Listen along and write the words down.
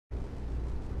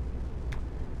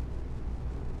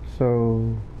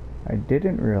So, I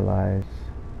didn't realize,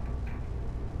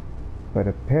 but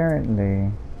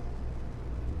apparently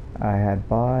I had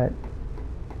bought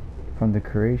from the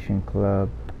Creation Club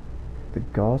the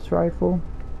Gauss rifle,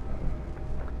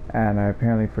 and I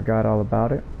apparently forgot all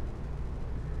about it.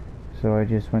 So I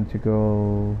just went to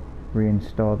go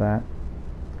reinstall that,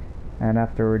 and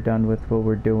after we're done with what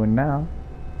we're doing now,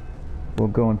 we'll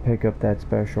go and pick up that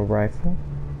special rifle.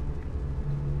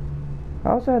 I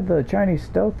also had the Chinese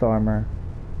stealth armor,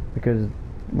 because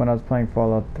when I was playing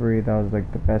Fallout 3, that was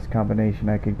like the best combination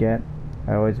I could get.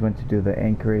 I always went to do the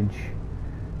Anchorage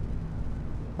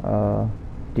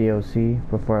DLC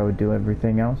before I would do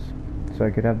everything else, so I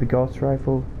could have the Gauss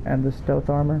rifle and the stealth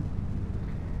armor.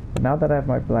 But now that I have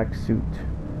my black suit,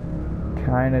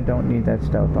 kinda don't need that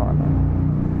stealth armor.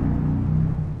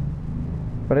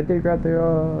 But I did grab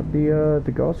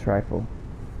the Gauss rifle,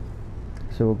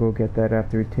 so we'll go get that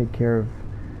after we take care of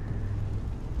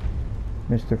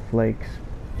Mr. Flakes.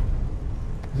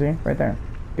 See, right there.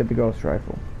 Get the Gauss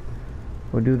rifle.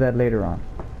 We'll do that later on,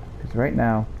 because right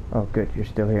now, oh good, you're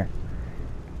still here.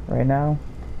 Right now,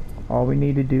 all we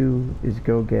need to do is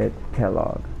go get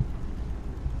Kellogg.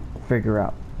 Figure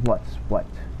out what's what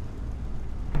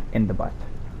in the butt.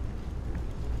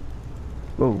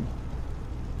 Whoa.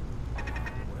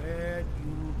 Where'd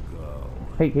you go?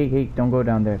 Hey, don't go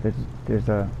down there. There's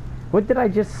a... What did I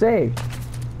just say?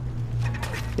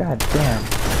 God damn.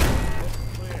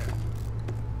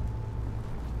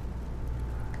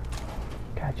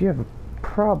 God, you have a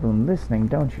problem listening,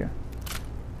 don't you?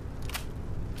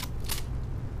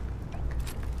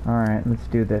 Alright, let's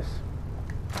do this.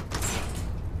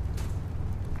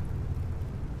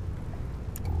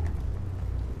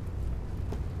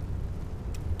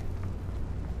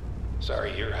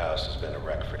 Sorry, your house has been a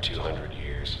wreck for 200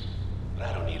 years, but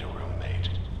I don't need a roommate.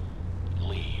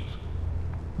 Leave.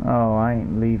 Oh, I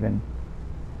ain't leaving.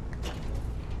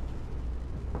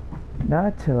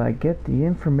 Not till I get the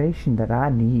information that I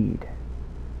need.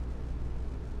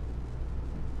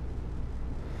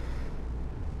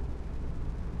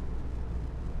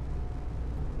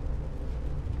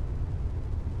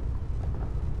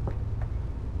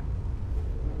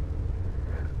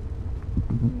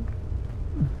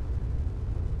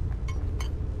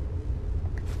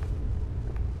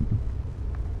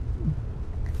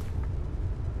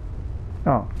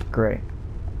 Oh, great.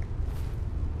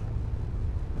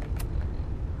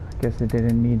 I guess I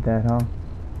didn't need that, huh?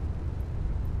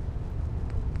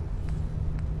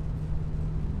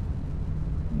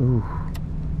 Ooh.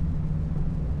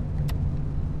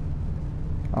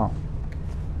 Oh.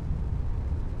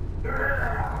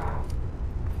 There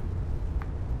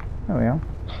we go.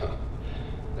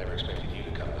 Never expected you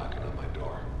to come knocking on my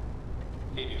door.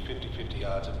 Gave you 50-50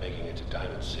 odds of making it to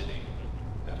Diamond City.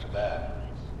 After that,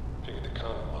 figured the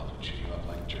Commonwealth would chew you up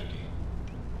like jerky.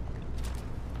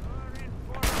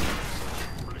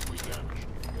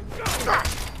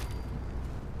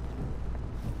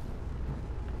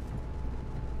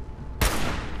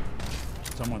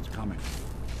 Someone's coming.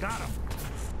 Got him.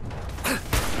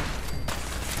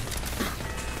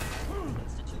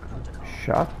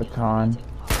 Shock baton.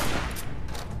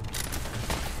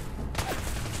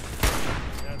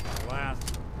 That's the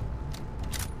last.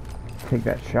 Take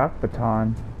that shock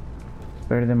baton. It's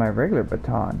better than my regular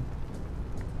baton.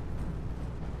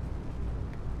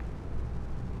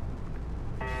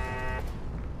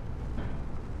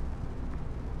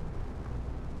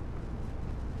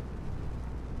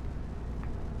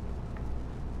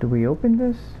 Do we open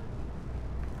this?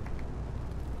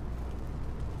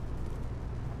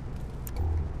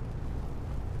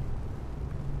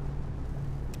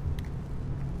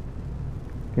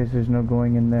 Guess there's no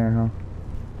going in there, huh?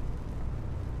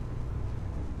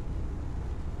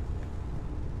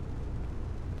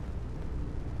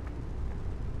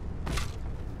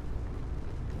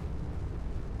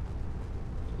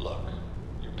 Look,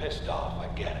 you're pissed off, I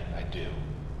get it, I do.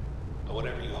 But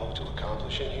whatever you hope to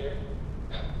accomplish in here,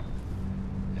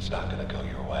 it's not gonna go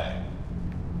your way.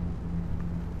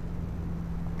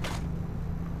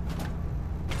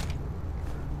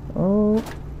 Oh,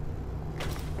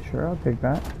 sure, I'll take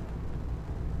that.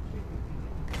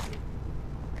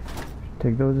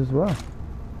 Take those as well.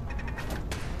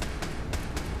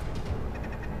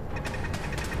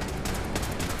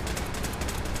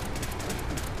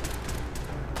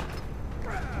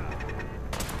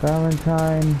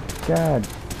 Valentine, God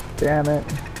damn it.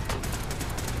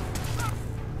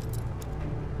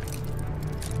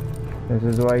 This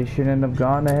is why you shouldn't have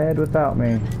gone ahead without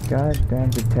me. God damn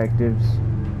detectives.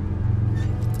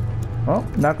 Oh,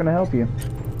 not gonna help you.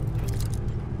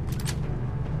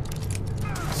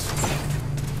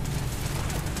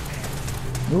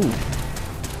 Ooh.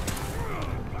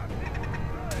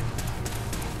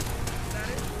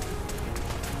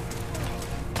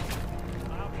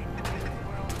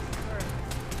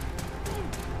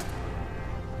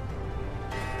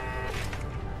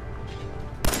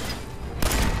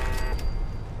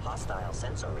 Hostile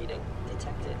sensor reading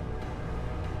detected.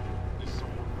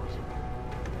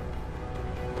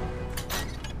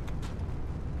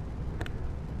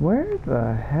 Where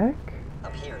the heck?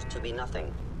 Appears to be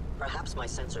nothing. Perhaps my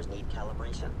sensors need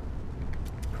calibration.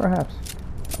 Perhaps.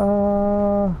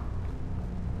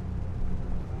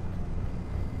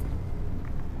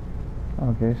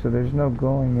 Okay, so there's no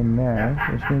going in there,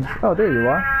 which means... Oh, there you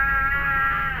are.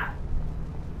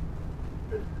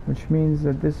 Which means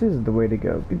that this is the way to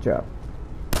go. Good job.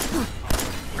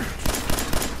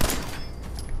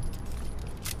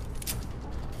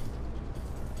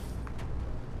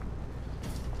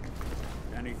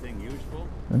 Anything useful?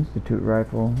 Institute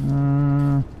rifle.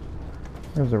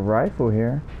 There's a rifle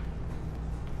here.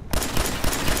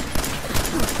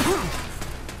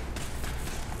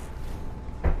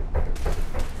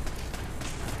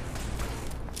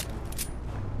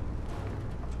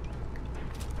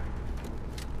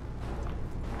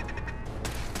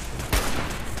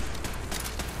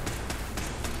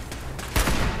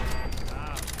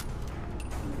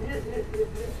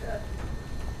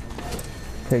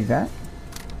 Take that.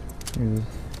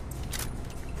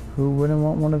 Who wouldn't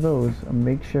want one of those? A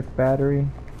makeshift battery?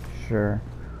 Sure.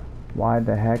 Why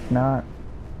the heck not?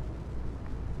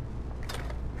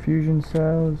 Fusion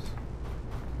cells.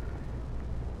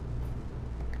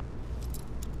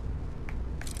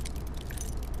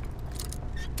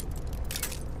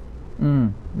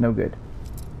 No good.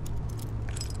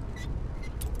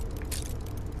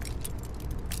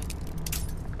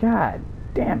 God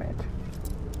damn it.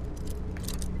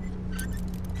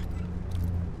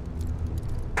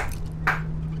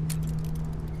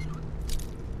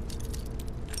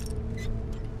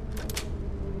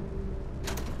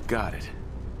 Got it.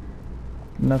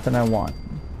 Nothing I want.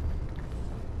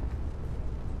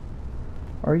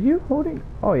 Are you holding?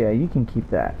 Oh yeah, you can keep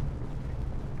that.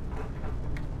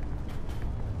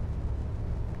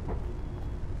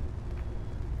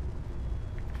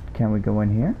 Can we go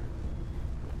in here?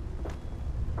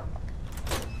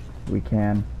 We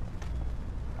can.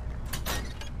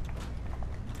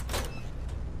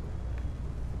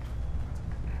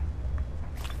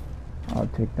 I'll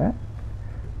take that.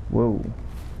 Whoa.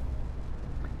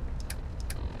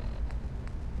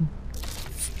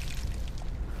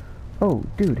 Oh,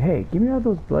 dude, hey, give me all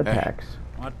those blood Hey. packs.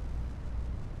 What?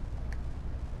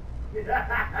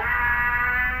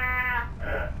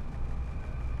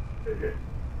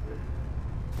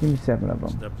 Give me 7 of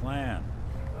What's them. the plan?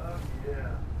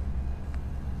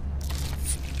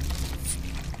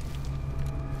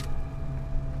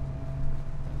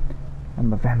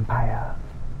 I'm a vampire.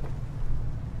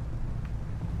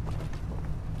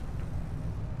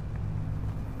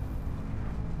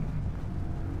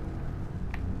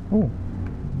 Oh,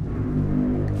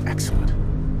 Excellent.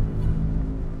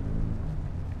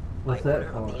 What's By that order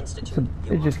of the called? Institute,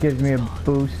 you it just must gives me a respond.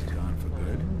 boost. Gone for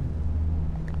good?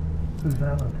 Who's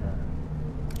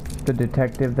Valentine? The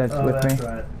detective that's Oh, with that's me.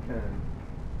 right. Ken.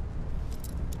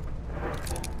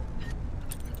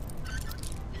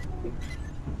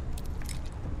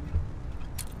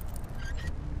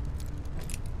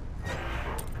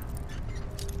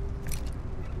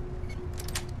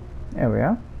 There we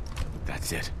are.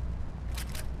 That's it.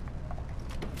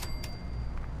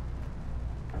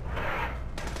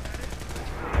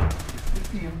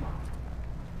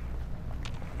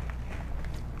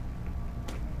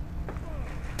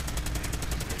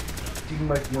 You can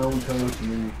make your own toast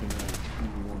and then you can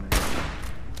do one.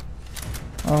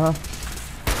 Uh-huh.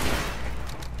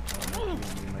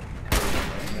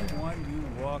 One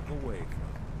you walk away from.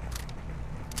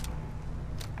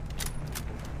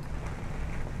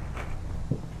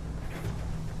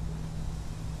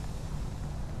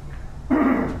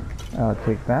 I'll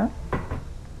take that.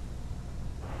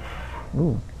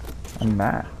 Ooh, a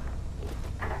map.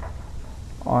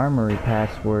 Armory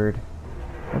password.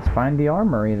 Let's find the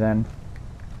armory then.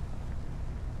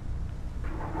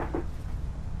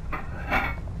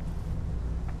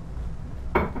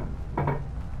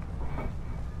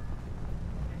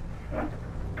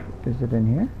 Is it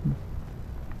in here?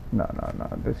 No,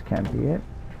 this can't be it.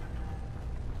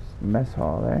 Mess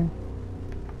hall, eh?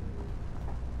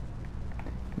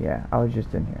 Yeah, I was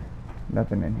just in here.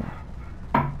 Nothing in here.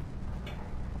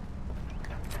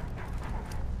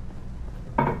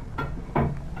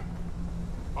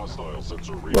 Hostile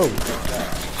sensor reading. Whoa!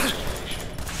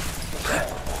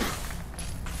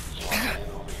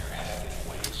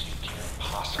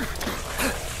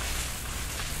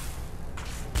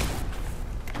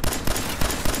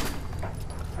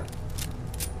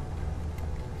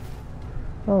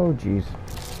 Oh, jeez.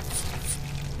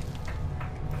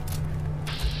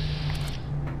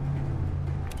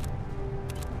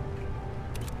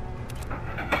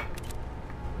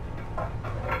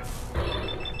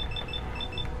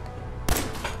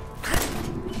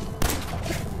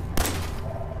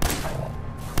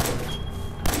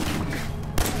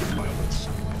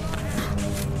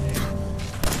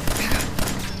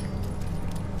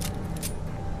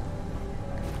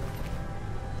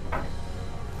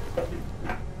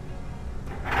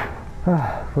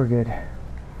 Ah, we're good.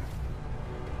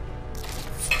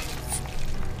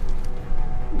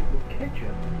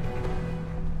 Ketchup.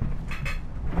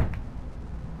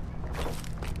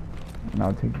 And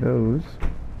I'll take those.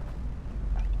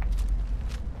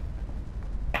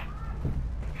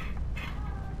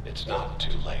 It's not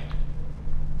too late.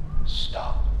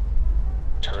 Stop.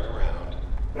 Turn around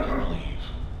and leave.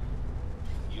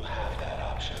 You have that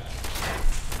option.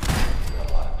 Not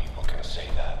a lot of people can say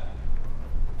that.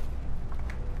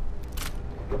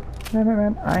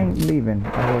 Man, I ain't leaving.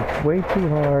 I worked way too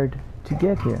hard to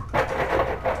get here.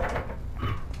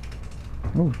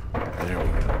 Ooh. There we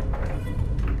go.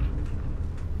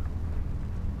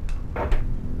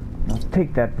 Now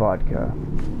take that vodka.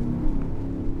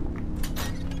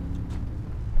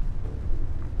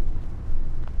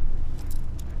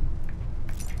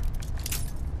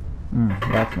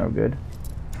 That's no good.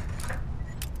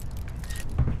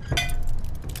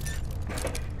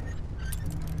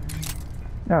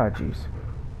 Oh, jeez.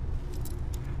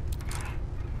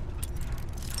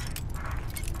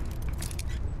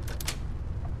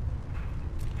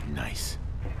 Nice.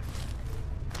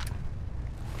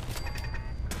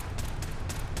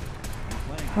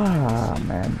 Ah,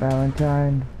 man,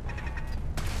 Valentine.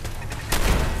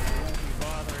 Won't be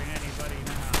bothering anybody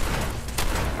now.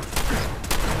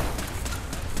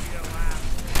 Let's see a laugh.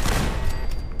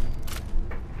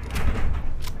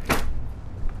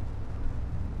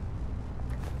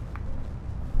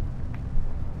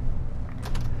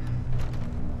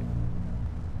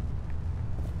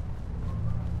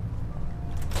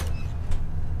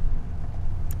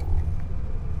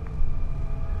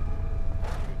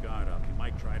 Keep your guard up. He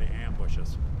might try to ambush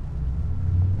us.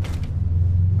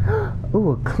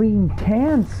 Ooh, a clean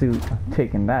tan suit. I'm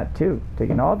taking that too.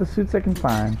 Taking all the suits I can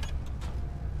find.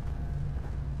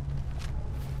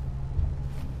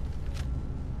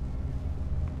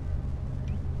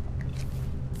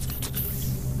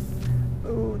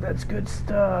 Ooh, that's good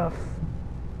stuff.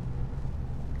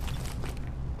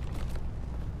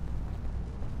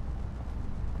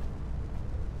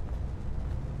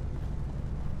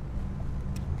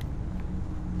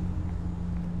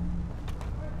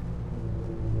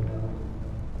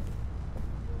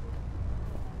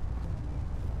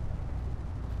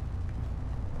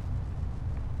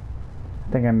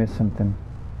 I think I missed something.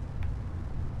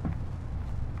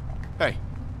 Hey.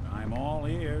 I'm all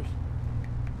ears.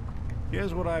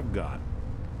 Here's what I've got.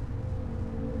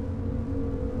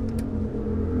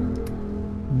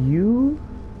 You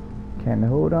can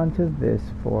hold on to this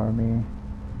for me.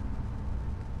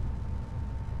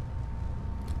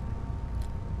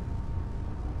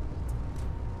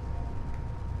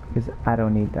 Because I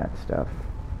don't need that stuff.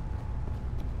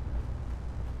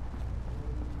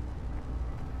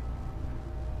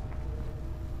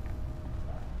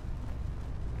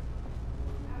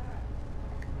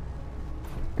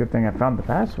 Good thing I found the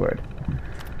password.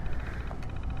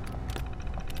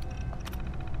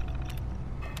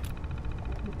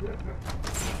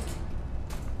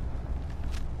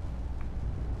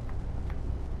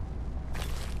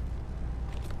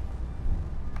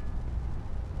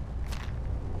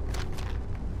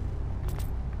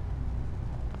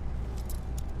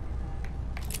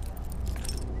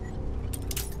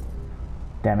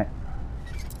 Damn it.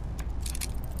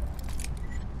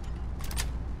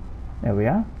 There we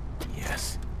are.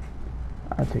 Yes.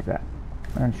 I'll take that.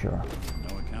 And sure.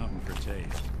 No accounting for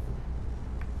taste.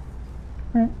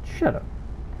 Shut up.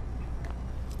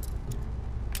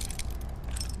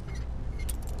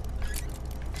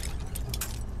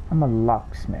 I'm a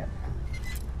locksmith.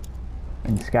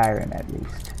 In Skyrim, at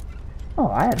least. Oh,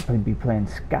 I had to be playing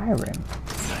Skyrim.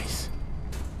 Nice.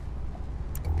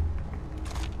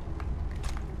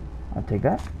 I'll take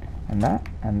that, and that,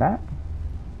 and that.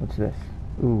 What's this?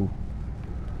 Ooh.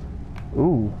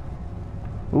 Ooh.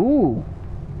 Ooh.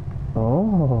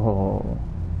 Oh.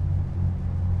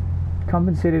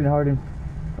 Compensated hard in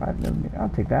 5mm. I'll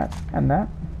take that, and that,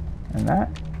 and that,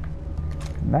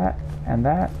 and that, and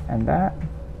that, and that.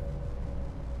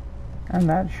 And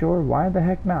that, sure, why the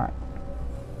heck not?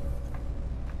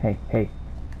 Hey, hey.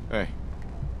 Hey.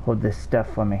 Hold this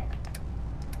stuff for me.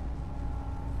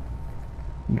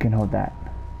 You can hold that.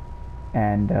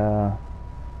 And oh,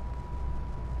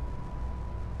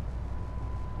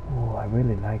 I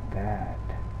really like that.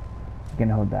 You can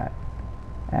hold that.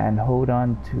 And hold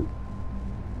on to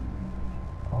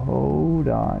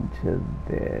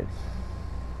this.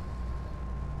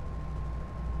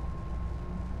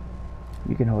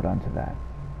 You can hold on to that.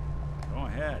 Go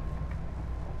ahead.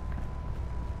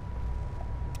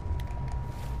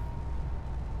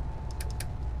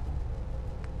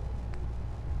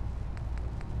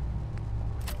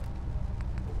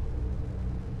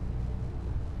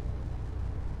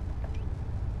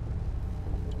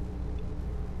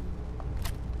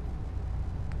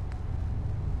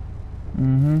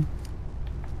 Mm-hmm.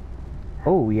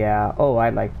 Oh, yeah. Oh, I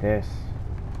like this.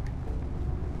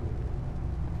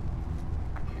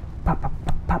 Pop, pop,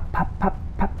 pop, pop, pop,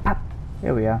 pop, pop.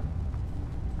 There we are.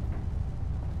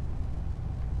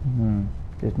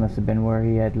 This must have been where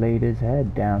he had laid his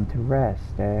head down to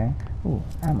rest, eh? Ooh,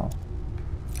 ammo.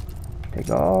 Take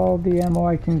all the ammo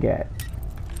I can get.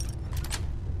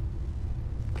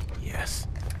 Yes.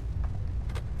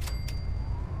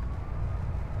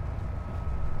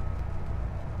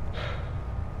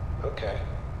 Okay,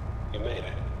 you made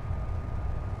it.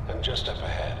 I'm just up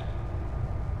ahead.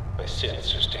 My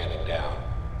synths are standing down.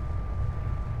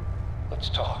 Let's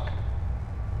talk.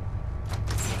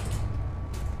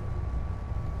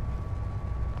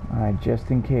 Alright, just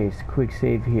in case, quick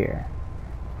save here.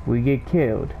 If we get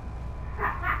killed.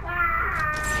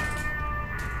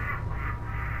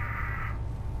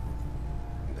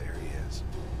 There he is.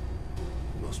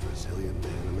 Most resilient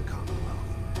man in the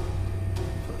Commonwealth.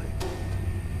 Funny.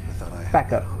 I thought I had Back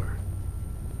that up. honor.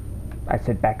 I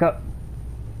said back up.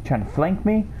 Trying to flank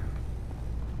me?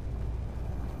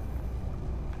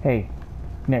 Hey,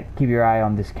 Nick, keep your eye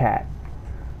on this cat.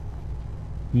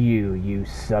 You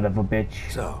son of a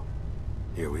bitch. So,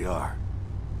 here we are.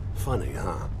 Funny,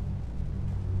 huh?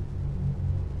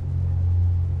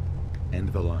 End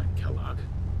of the line, Kellogg.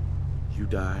 You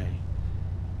die,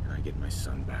 and I get my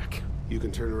son back. You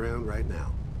can turn around right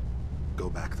now. Go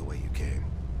back the way you came.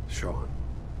 Sean.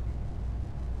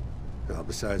 Well,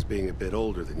 besides being a bit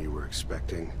older than you were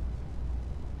expecting,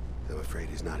 I'm afraid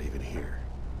he's not even here.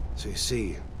 So you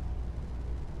see,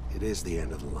 it is the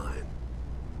end of the line.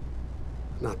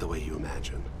 Not the way you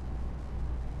imagined.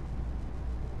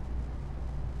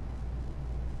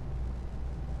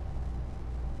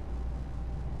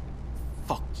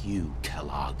 Fuck you,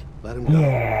 Kellogg. Let him go.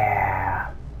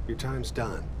 Yeah. Your time's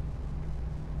done.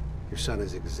 Your son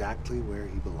is exactly where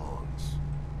he belongs.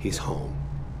 He's home.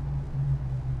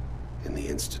 In the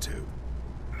Institute.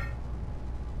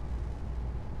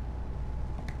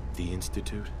 The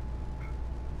Institute?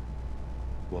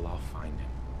 Well, I'll find him.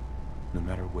 No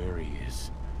matter where he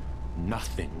is.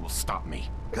 Nothing will stop me.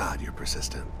 God, you're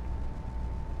persistent.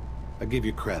 I give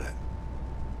you credit.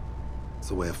 It's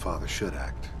the way a father should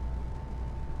act.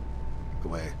 The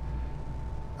way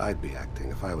I'd be acting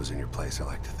if I was in your place, I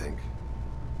like to think.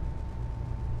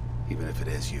 Even if it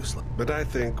is useless. But I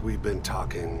think we've been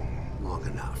talking long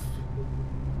enough.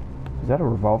 Is that a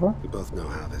revolver? We both know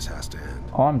how this has to end.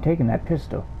 Oh, I'm taking that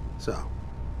pistol. So,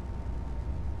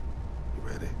 you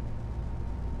ready?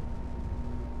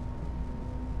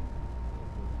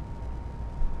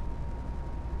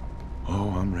 Oh,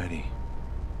 I'm ready.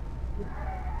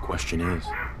 Question is,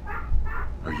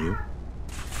 are you?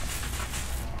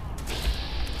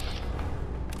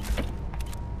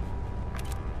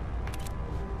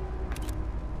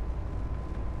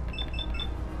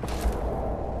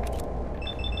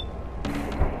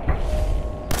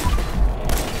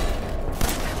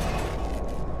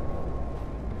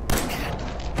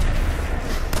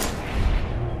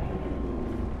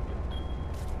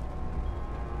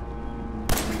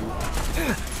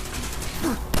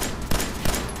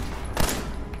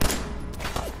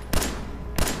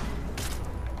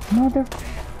 Mother...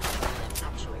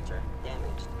 Actuator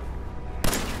damaged.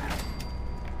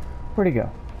 Where'd he go?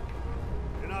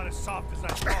 You're not as soft as I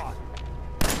thought.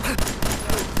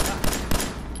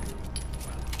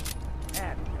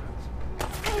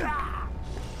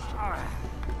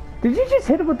 Did you just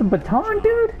hit him with the baton,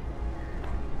 dude?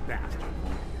 Bastard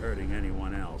won't be hurting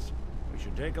anyone else. We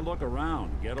should take a look around,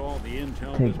 get all the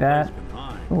intel Take this that. place can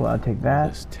hide. Oh, I'll take that.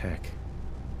 This tech.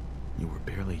 You were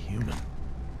barely human.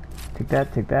 Take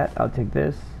that, take that. I'll take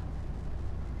this.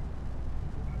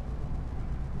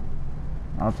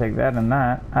 I'll take that and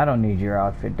that. I don't need your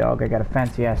outfit, dog. I got a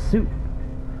fancy ass suit.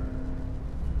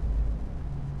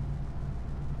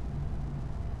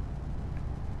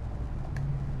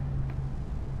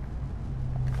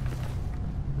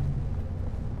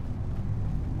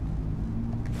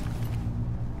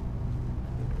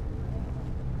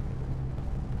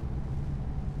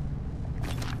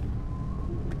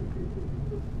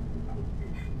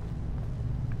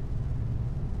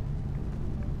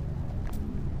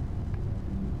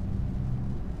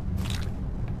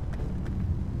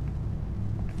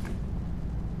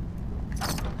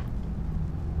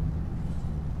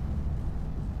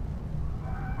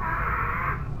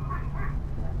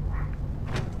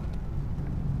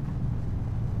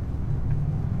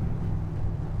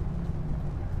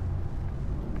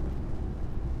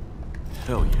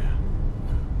 Hell yeah.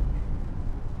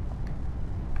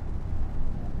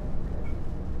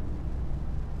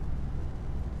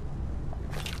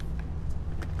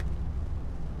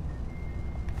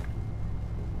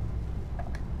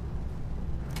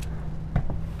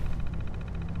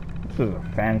 This is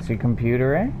a fancy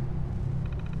computer, eh?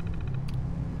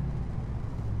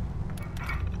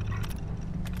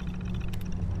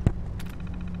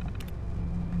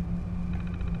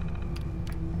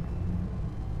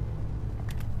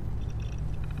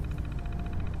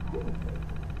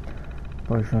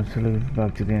 Force wants to leave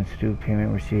back to the Institute.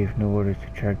 Payment received. New orders to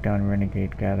track down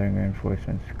Renegade. Gathering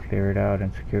reinforcements. Clear it out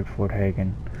and secured Fort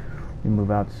Hagen. We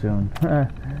move out soon.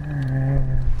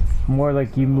 More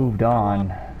like you moved on.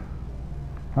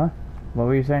 Huh? What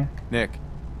were you saying? Nick.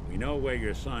 We know where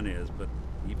your son is, but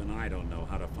even I don't know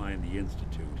how to find the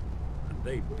Institute. And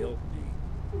they built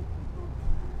me.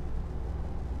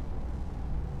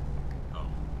 Oh,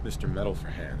 Mr. Metal for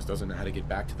Hands doesn't know how to get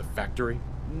back to the factory?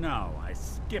 No, I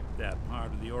skipped that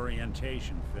part of the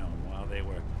orientation film while they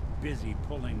were busy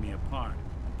pulling me apart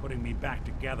and putting me back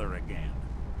together again.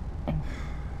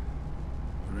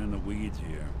 We're in the weeds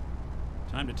here.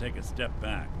 Time to take a step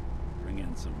back, bring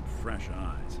in some fresh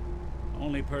eyes. The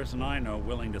only person I know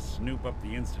willing to snoop up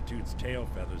the Institute's tail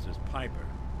feathers is Piper,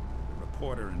 the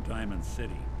reporter in Diamond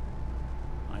City.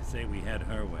 I say we head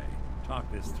her way.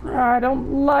 Talk this through. I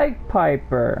don't like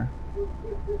Piper.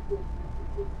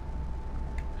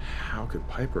 How could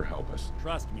Piper help us?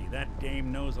 Trust me, that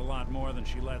dame knows a lot more than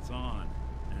she lets on.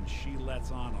 And she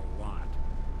lets on a lot.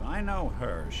 If I know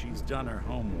her, she's done her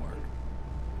homework.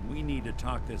 We need to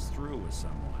talk this through with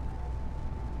someone.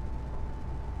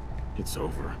 It's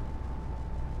over.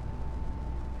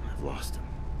 I've lost him.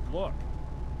 Look,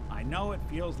 I know it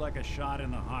feels like a shot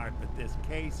in the heart, but this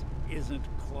case isn't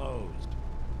closed.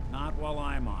 Not while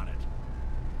I'm on it.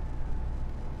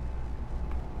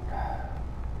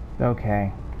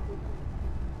 Okay.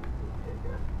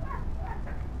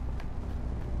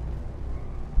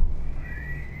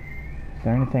 Is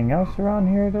there anything else around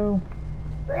here, though?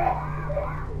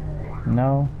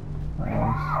 No?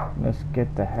 Let's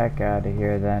get the heck out of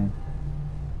here, then.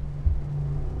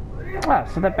 Ah,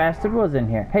 so that bastard was in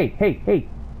here. Hey, hey, hey!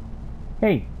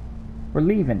 Hey! We're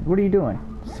leaving. What are you doing?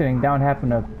 Sitting down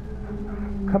having a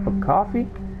cup of coffee?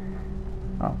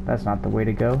 Oh, that's not the way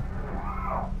to go.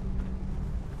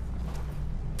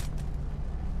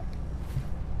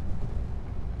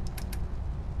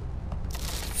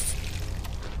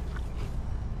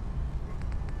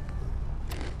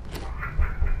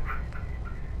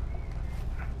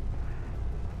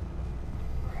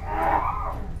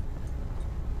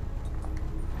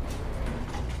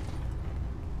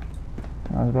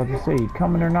 I was about to say, you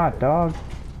coming or not, dog?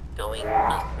 Going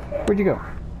up. Where'd you go?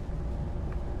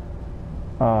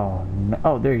 Oh, no.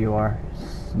 Oh, there you are.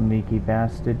 Sneaky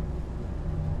bastard.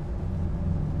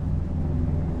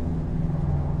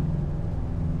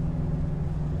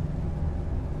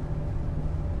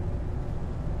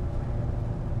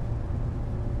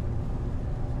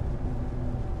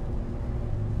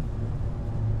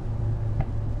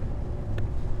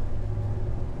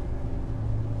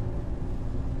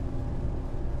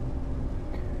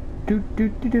 Do do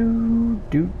do do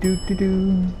do do do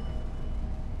do.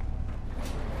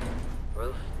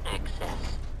 Roof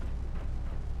access.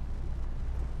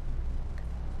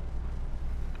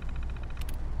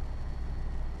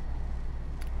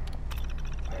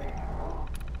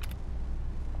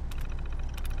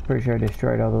 Pretty sure I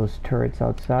destroyed all those turrets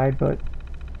outside, but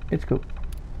it's cool.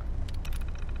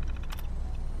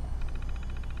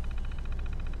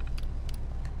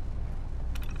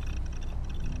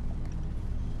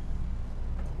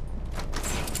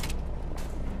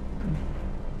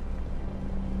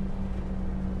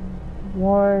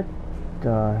 What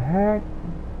the heck?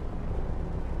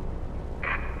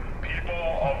 People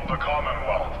of the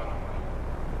Commonwealth.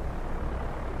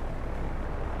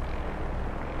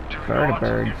 Do not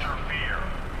Birds. interfere.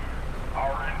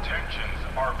 Our intentions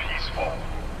are peaceful.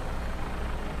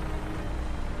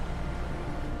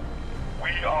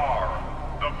 We are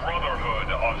the Brotherhood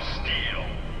of Steel.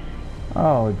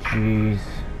 Oh, jeez.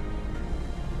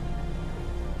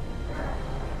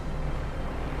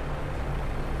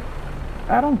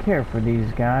 I don't care for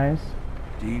these guys.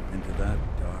 Deep into that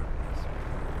darkness,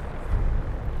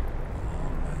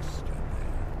 long I stood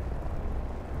there,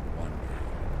 wondering,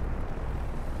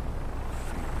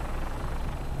 fearing.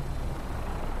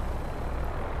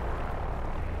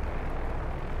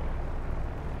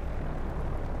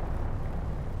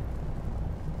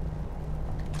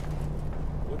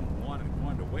 Wouldn't want it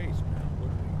going to waste now,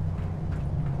 would we?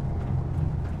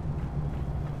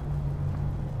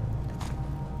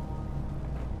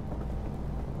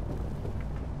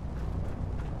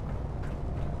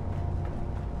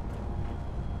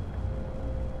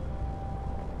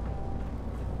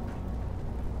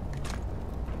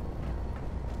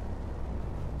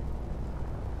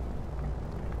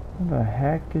 Where the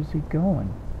heck is he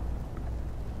going?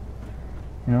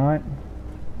 You know what?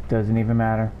 Doesn't even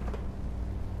matter.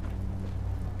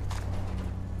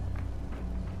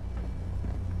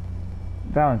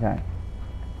 Valentine,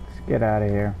 let's get out of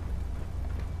here.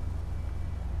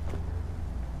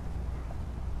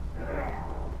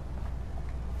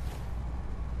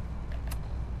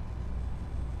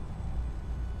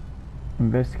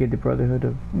 Investigate the Brotherhood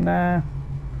of... Nah.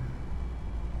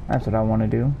 That's what I want to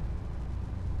do.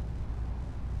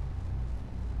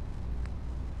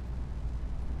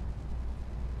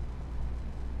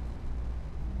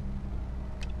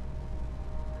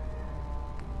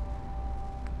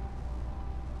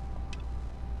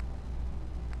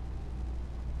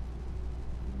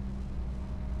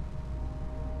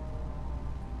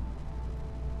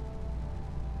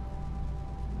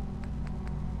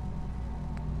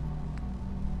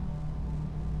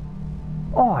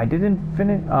 Oh, I didn't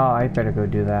finish. Oh, I better go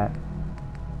do that.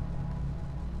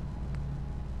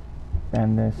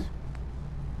 And this.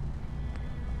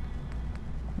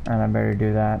 And I better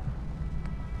do that.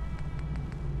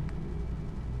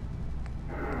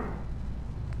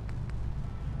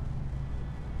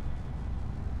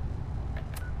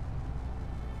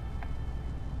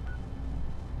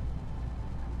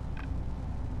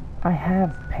 I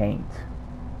have paint.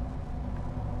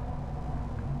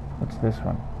 What's this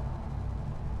one?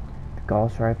 The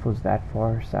Gauss rifle's that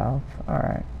far south?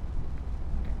 Alright.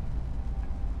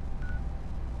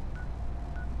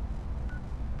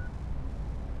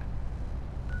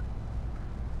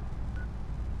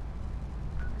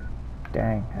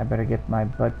 Dang, I better get my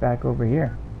butt back over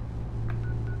here.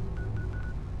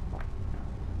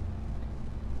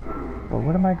 Well,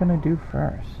 what am I gonna do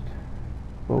first?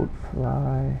 Boat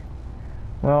fly.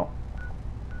 Well,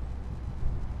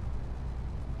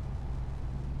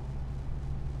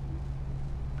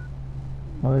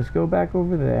 let's go back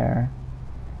over there.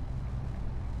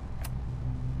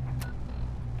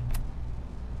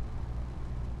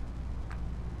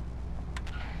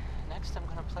 Next, I'm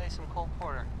gonna play some Cole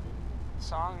Porter. The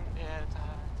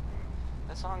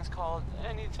song's called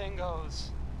 "Anything Goes."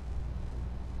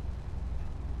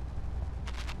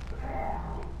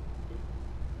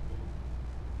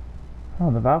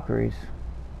 Oh, the Valkyries.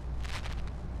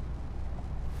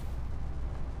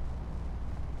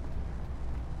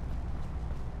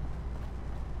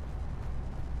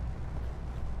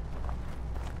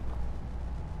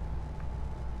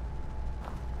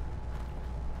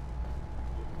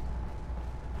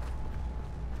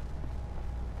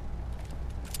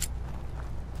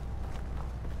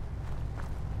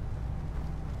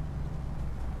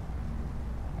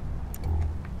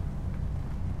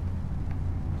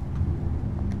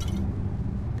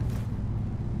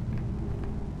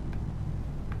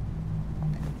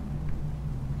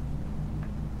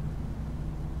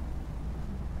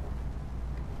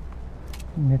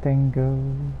 Anything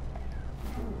goes.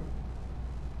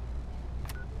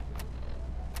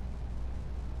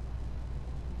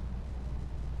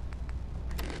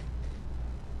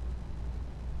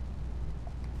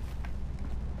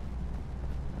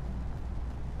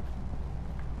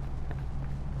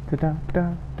 Da da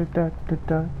da da da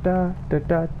da da da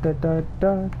da da da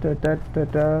da da da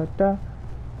da da.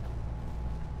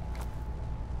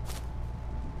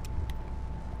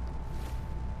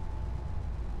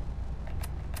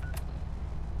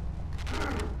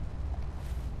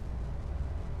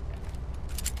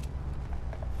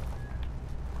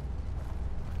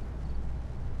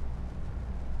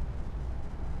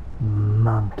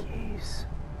 Monkeys.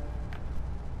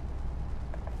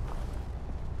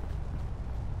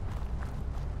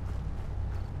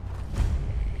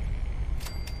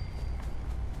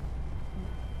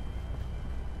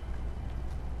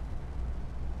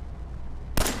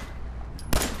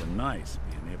 It's nice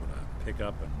being able to pick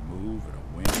up and move at a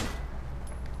whim.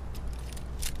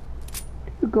 What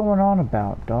are you going on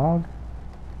about, dog?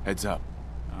 Heads up.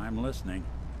 I'm listening.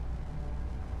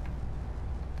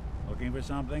 Looking for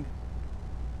something?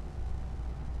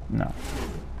 No.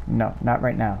 No, not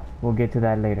right now. We'll get to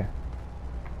that later.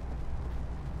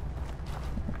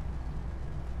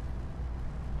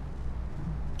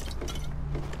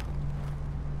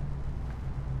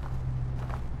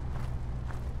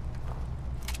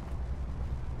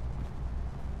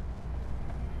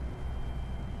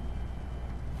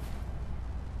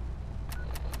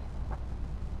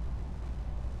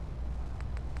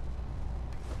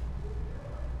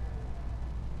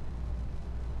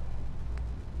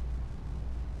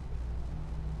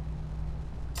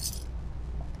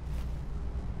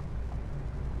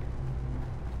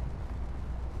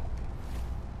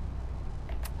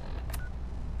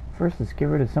 First, let's get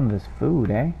rid of some of this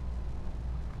food, eh?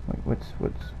 Wait,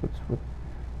 What?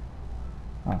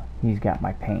 Oh, he's got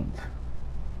my paint.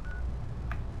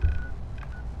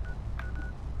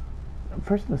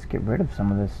 First, let's get rid of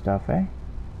some of this stuff, eh?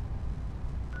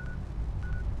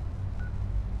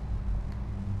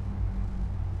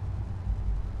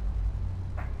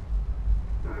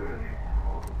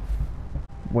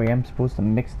 Wait, I'm supposed to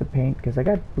mix the paint? Because I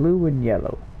got blue and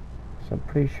yellow. So I'm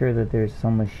pretty sure that there's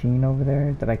some machine over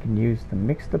there that I can use to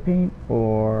mix the paint,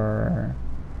 or...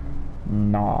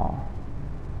 Nah.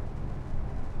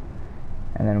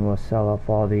 And then we'll sell off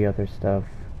all the other stuff.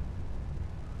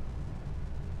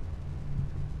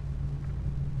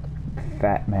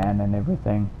 Fat man and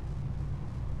everything.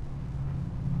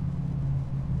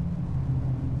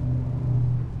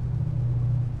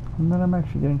 And then I'm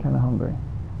actually getting kind of hungry.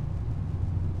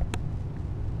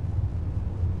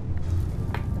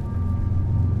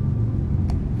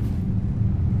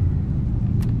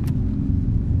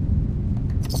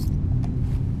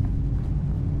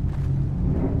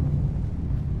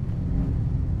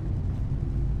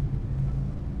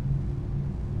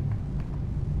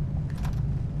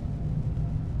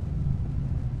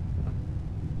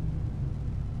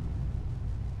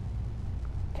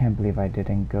 Can't believe I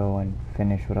didn't go and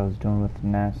finish what I was doing with the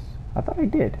nest. I thought I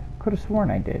did. Could have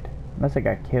sworn I did. Unless I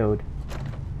got killed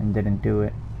and didn't do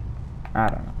it. I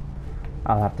don't know.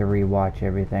 I'll have to rewatch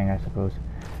everything, I suppose.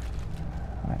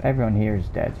 Alright, everyone here is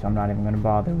dead, so I'm not even going to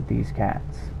bother with these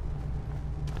cats.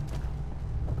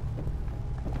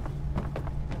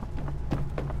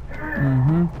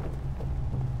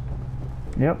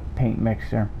 Yep, paint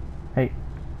mixer. Hey,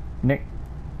 Nick.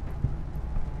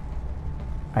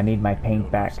 I need my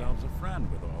paint back. Ourselves a friend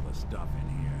with all the stuff in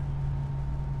here.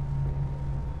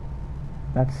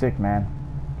 That's sick, man.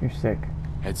 You're sick.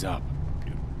 Heads up.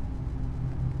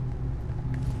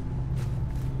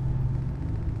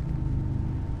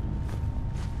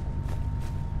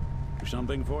 Do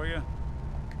something for you?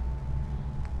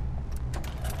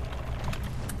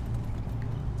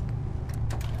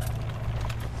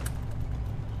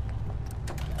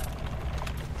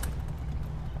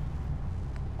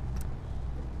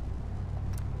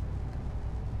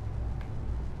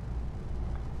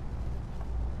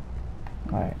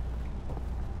 Alright.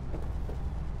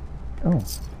 Oh.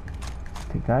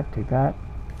 Take that, take that.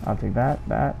 I'll take that,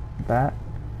 that.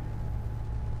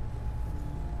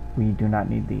 We do not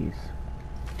need these.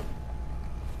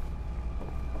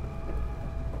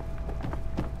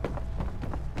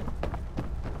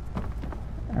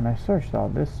 And I searched all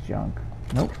this junk.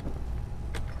 Nope.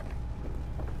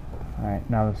 Alright,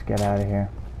 now let's get out of here.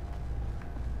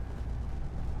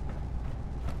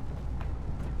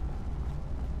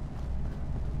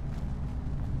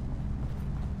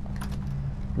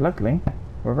 Luckily,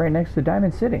 we're right next to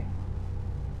Diamond City.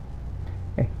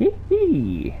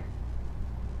 Hee.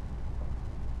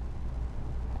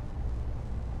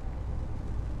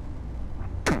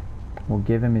 We'll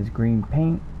give him his green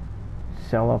paint,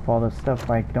 sell off all the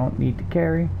stuff I don't need to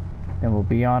carry, then we'll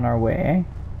be on our way,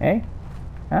 eh? Eh?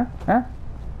 Huh? Huh?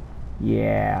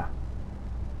 Yeah.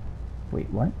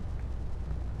 Wait, what?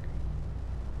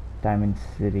 Diamond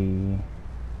City.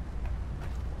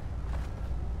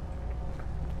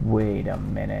 Wait a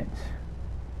minute.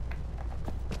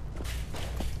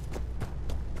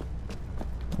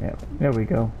 Yep, there we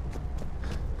go.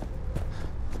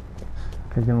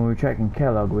 Because then when we were tracking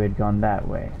Kellogg, we had gone that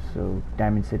way. So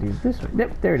Diamond City is this way.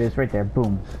 Yep, there it is, right there.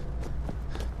 Boom.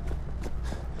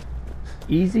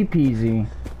 Easy peasy.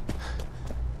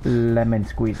 Lemon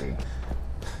squeezy.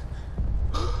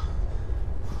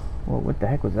 Whoa, what the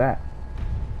heck was that?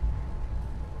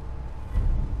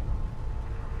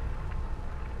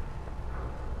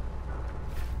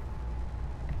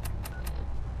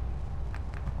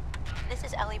 This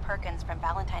is Ellie Perkins from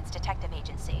Valentine's Detective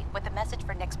Agency with a message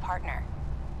for Nick's partner.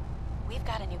 We've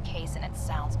got a new case and it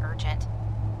sounds urgent.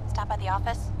 Stop by the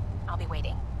office. I'll be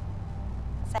waiting.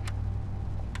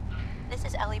 This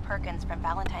is Ellie Perkins from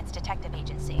Valentine's Detective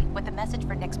Agency with a message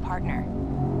for Nick's partner.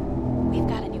 We've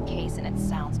got a new case and it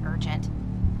sounds urgent.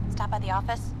 Stop by the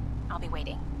office. I'll be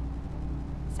waiting.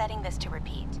 Setting this to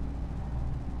repeat.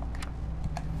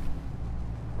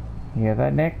 You hear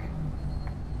that, Nick?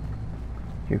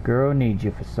 Your girl needs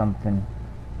you for something.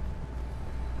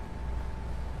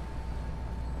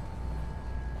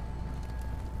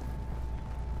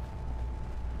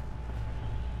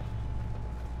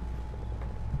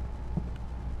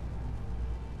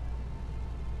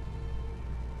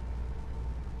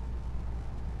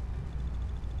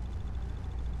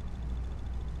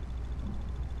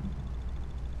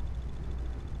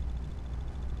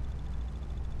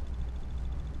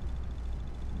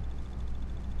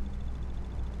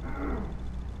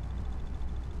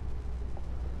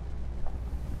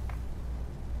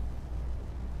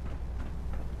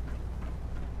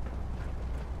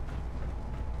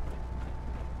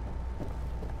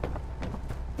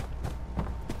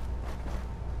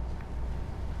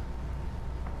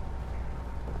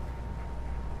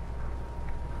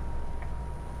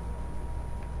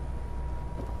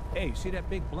 Hey, you see that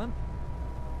big blimp?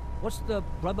 What's the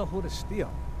Brotherhood of Steel?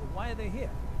 Why are they here?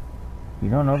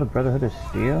 You don't know the Brotherhood of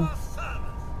Steel?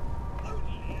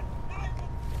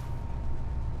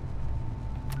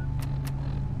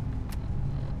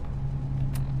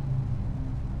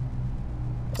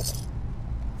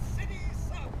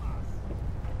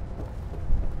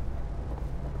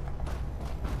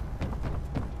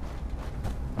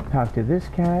 Talk to this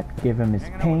cat, give him his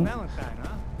paint. Valentine,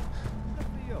 huh? Good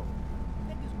for you.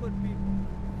 Niggas good people.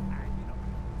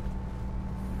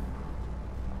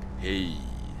 Hey.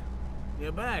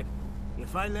 You're back. You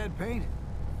find that paint?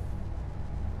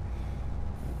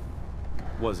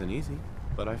 Wasn't easy,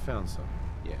 but I found some.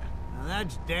 Yeah. Now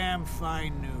that's damn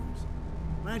fine news.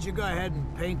 Why don't you go ahead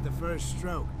and paint the first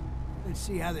stroke? Let's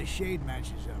see how the shade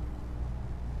matches up.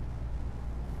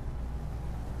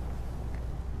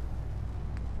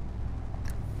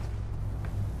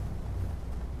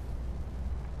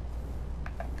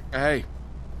 Hey.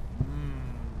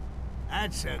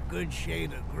 That's a good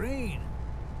shade of green.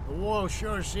 The wall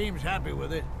sure seems happy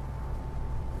with it.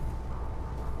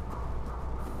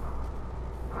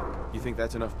 You think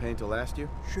that's enough paint to last you?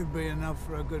 Should be enough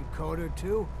for a good coat or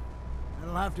two.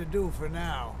 That'll have to do for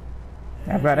now.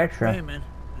 How about extra? Payment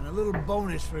and a little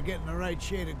bonus for getting the right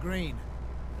shade of green.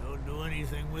 Don't do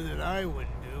anything with it I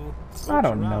wouldn't do. I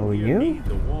don't know Around here you. need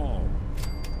the wall.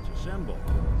 It's a symbol.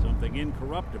 Something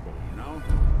incorruptible, you know?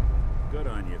 Good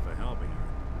on you for helping her.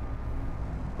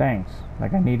 Thanks.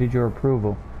 Like I needed your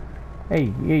approval.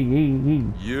 Hey.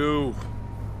 You.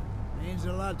 Means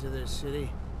a lot to this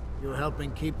city. You're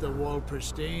helping keep the wall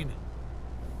pristine.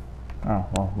 Oh,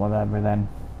 well, whatever then.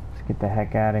 Let's get the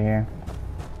heck out of here.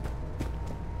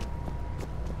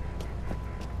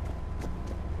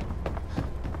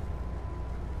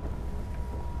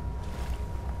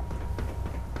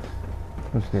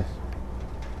 What's this?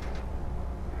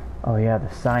 Oh yeah, the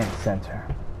science center.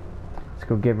 Let's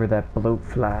go give her that bloat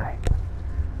fly.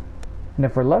 And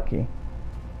if we're lucky,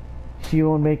 she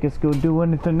won't make us go do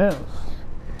anything else.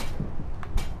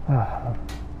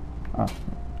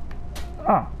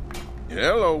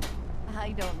 Hello.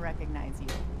 I don't recognize you.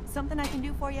 Something I can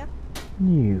do for you?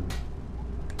 You.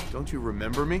 Don't you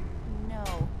remember me? No,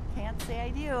 can't say I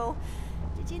do.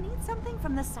 Did you need something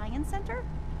from the science center?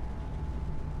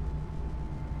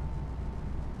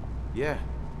 Yeah.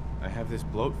 I have this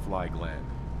bloat fly gland.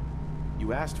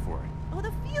 You asked for it. Oh,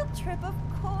 the field trip, of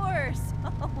course.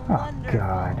 Oh, Oh, wonderful.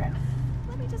 God.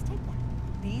 Let me just take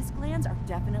that. These glands are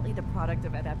definitely the product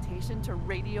of adaptation to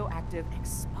radioactive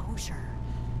exposure.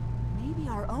 Maybe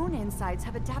our own insides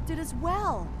have adapted as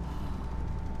well.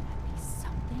 That'd be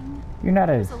something. You're not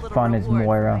as Here's a little fun as reward for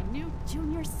Moira. my new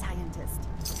junior scientist.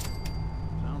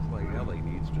 Sounds like Ellie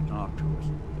needs to talk to us.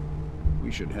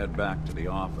 We should head back to the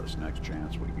office next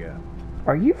chance we get.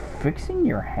 Are you fixing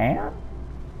your hand?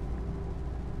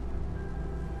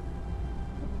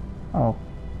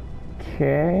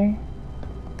 Okay.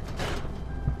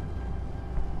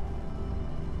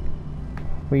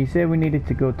 Well, you said we needed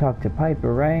to go talk to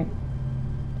Piper, right?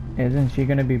 Isn't she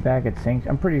gonna be back at Sanctuary?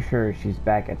 I'm pretty sure she's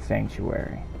back at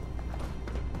Sanctuary.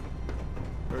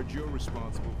 Heard you're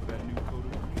responsible for that new coat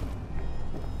of green.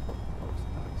 Looks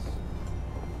nice.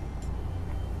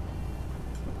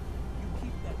 You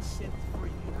keep that synth-free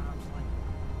in arm's length.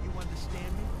 You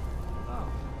understand me?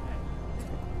 Oh, hey.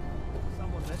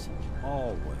 Someone missing?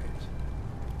 Always.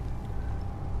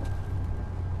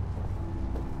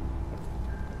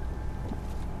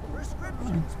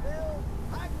 Prescriptions, Bill.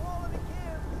 High-quality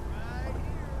kids, right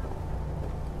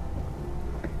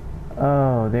here.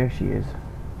 Oh, there she is.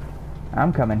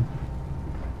 I'm coming.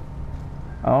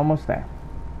 Almost there.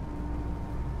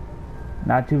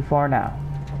 Not too far now.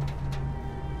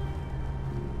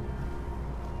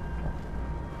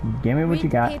 Give me what Read you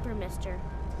got. the paper, mister.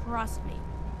 Trust me.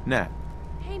 Nat.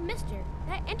 Hey, mister,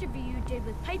 that interview you did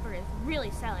with Piper is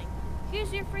really selling.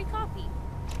 Here's your free copy.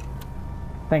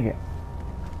 Thank you.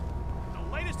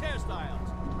 The latest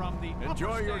hairstyles from the Enjoy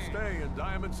upper your stand. stay in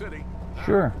Diamond City.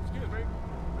 Sure. Excuse me.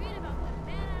 Read about one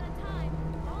man at a time.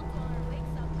 Baltimore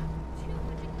wakes up after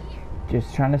 200 years.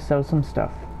 Just trying to sell some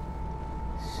stuff.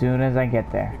 Soon as I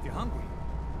get there. If you're hungry,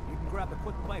 you can grab a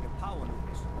quick bite of power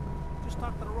noodles. Just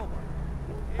talk to the robot.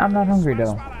 I'm not hungry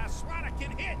though. Swada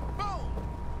can hit. Boom.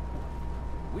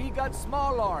 We got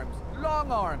small arms,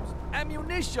 long arms,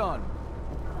 ammunition.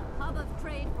 The hub of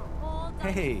trade for all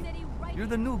Diamond Hey, City right you're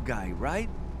the new guy, right?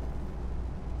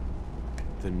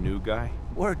 The new guy?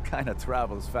 Word kinda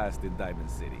travels fast in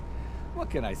Diamond City. What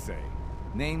can I say?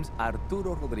 Name's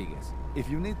Arturo Rodriguez. If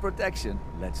you need protection,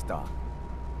 let's talk.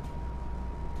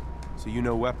 So you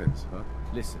know weapons, huh?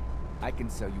 Listen, I can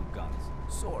sell you guns,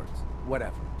 swords,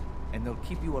 whatever. and they'll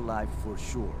keep you alive for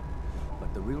sure.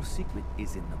 But the real secret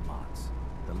is in the mods.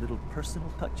 The little personal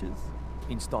touches.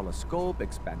 Install a scope,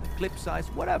 expand the clip size,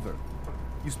 whatever.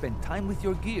 You spend time with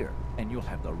your gear, and you'll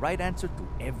have the right answer to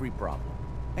every problem.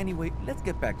 Anyway, let's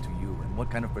get back to you and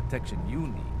what kind of protection you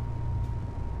need.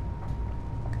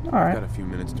 Alright. Got a few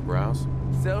minutes to browse?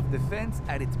 Self-defense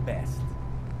at its best.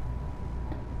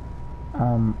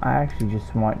 I actually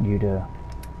just want you to...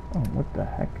 Oh, what the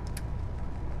heck?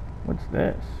 What's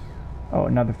this? Oh,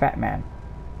 another fat man.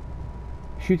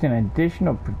 Shoots an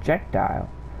additional projectile.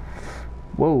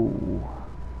 Whoa.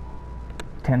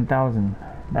 10,000.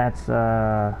 That's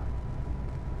a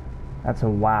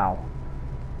wow.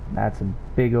 That's a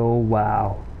big old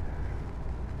wow.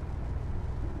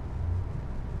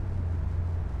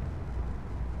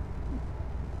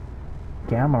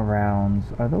 Gamma rounds.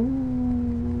 Are those...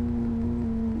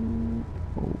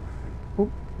 Boop,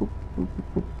 boop, boop,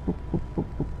 boop, boop, boop, boop,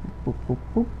 boop, boop, boop,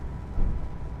 boop.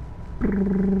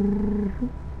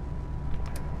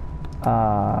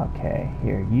 Okay,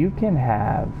 here. You can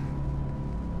have...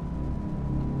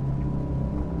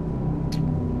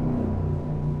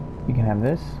 You can have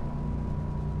this.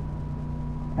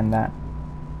 And that.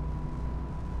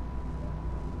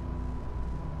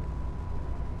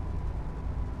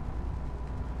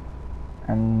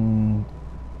 And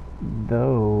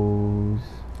those,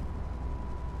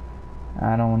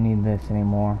 I don't need this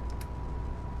anymore.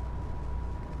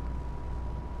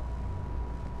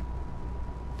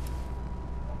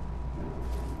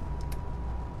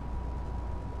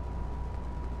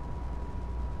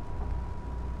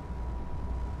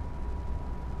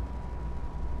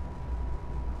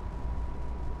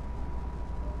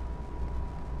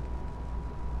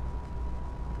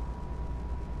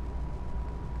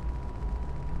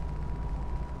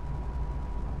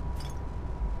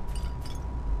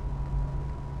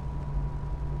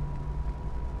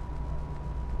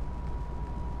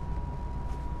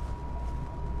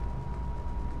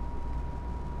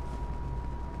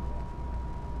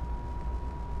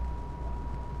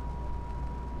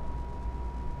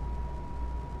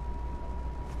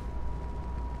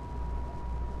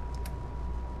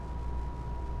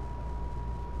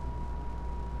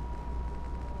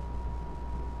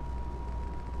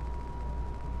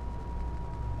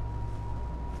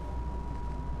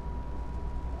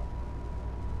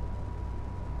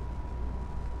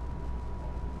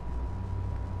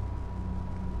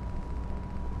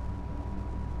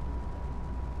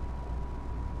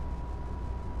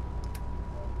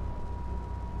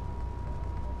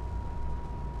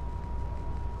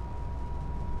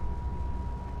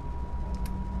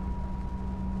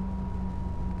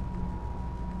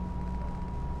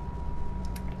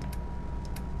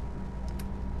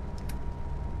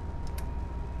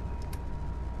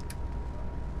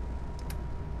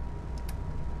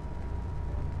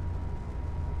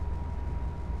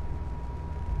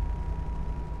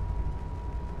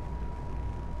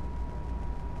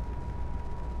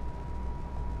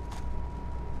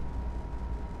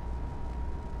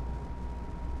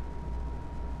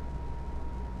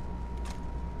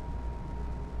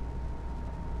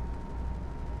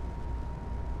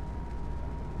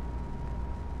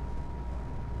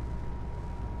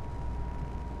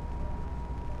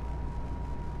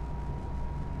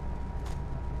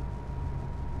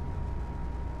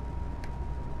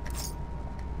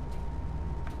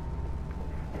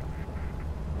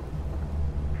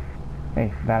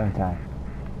 Hey, Valentine.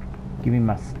 Give me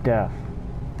my stuff.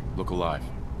 Look alive.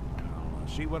 I'll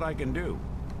see what I can do.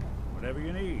 Whatever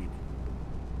you need.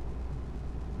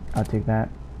 I'll take that.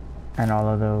 And all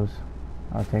of those.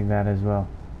 I'll take that as well.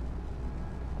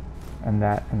 And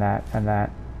that, and that, and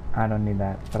that. I don't need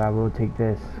that. But I will take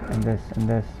this, and this, and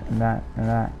this, and that, and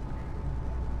that.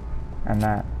 And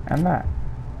that, and that.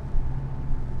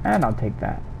 And I'll take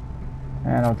that.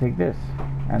 And I'll take this,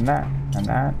 and that, and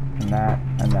that, and that,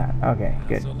 and that. Okay,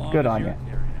 good. Good on you.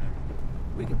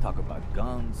 We can talk about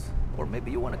guns, or maybe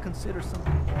you want to consider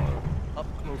something more up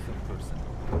close and personal.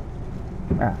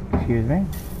 Ah, excuse me.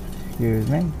 Excuse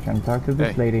me. Trying to talk to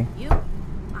this lady. You?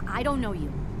 I don't know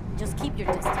you. Just keep your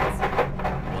distance.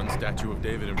 One Statue of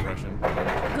David impression.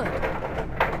 Good.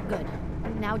 Good.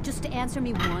 Now just to answer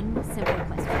me one simple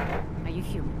question. Are you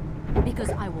human?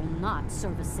 Because I will not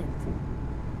serve a synth.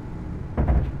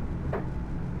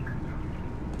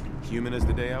 Human as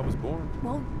the day I was born.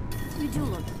 Well, you do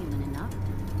look human enough.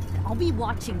 I'll be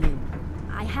watching you.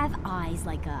 I have eyes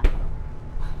like a...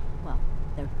 Well,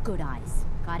 they're good eyes.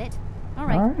 Got it? All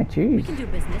right. All right, jeez. We can do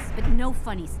business, but no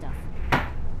funny stuff.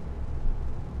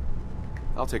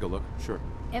 I'll take a look, sure.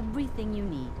 Everything you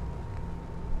need.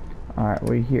 Alright,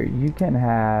 well here, you can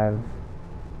have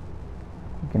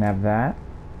You can have that.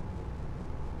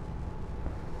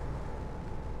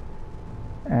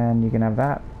 And you can have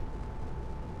that.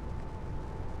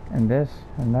 And this,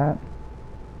 and that.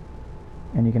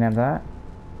 And you can have that.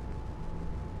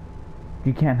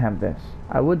 You can't have this.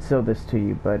 I would sell this to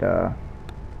you, but I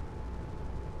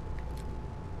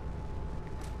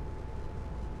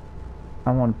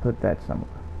want to put that somewhere.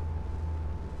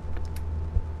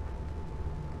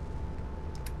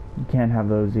 You can't have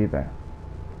those either.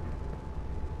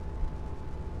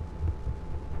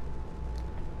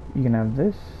 You can have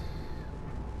this.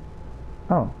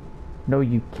 Oh, no,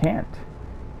 you can't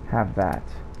have that.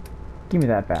 Give me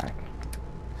that back,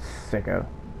 sicko.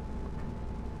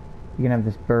 You can have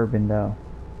this bourbon though.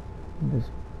 This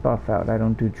buff out. I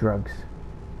don't do drugs.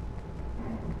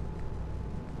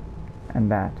 And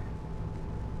that.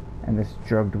 And this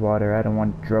drugged water. I don't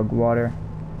want drug water.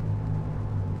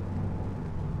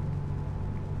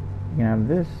 You can have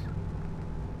this.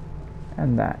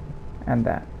 And that. And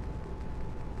that.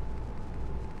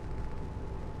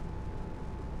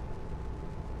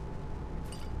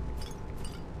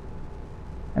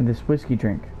 And this whiskey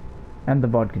drink. And the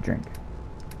vodka drink.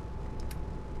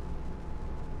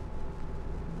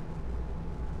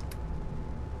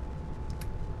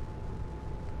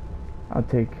 I'll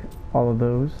take all of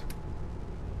those.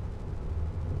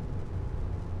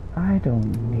 I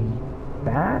don't need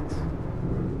that.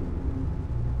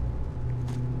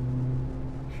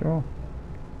 Sure.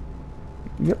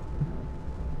 Yep.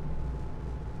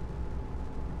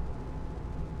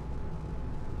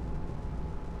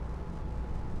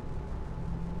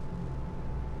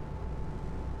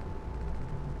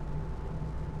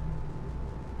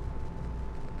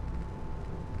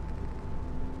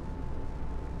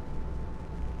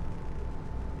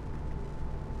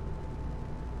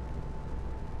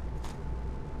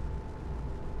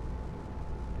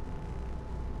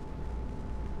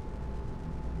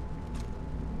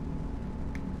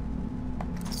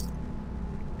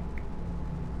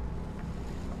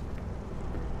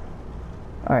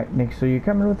 Alright, Nick, so you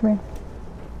coming with me?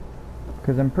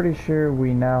 Because I'm pretty sure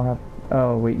we now have...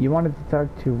 Oh, wait, you wanted to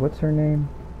talk to... What's her name?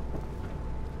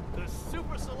 The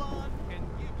super salon can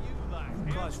give you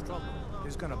the... Cause trouble.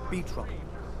 There's gonna be trouble.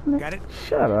 Nick, Got it?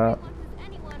 Shut up.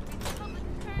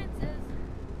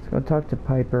 Let's go talk to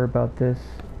Piper about this.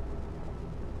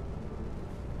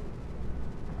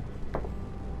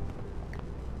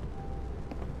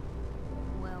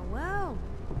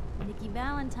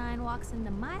 Valentine walks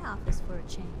into my office for a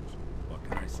change. What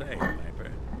can I say, Piper?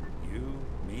 You,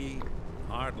 me,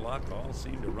 hard luck all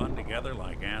seem to run together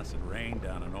like acid rain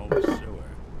down an old sewer.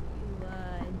 You,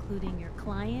 including your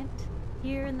client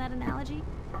here in that analogy?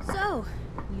 So,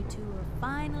 you two are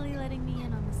finally letting me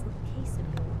in on this little case of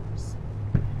yours.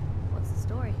 What's the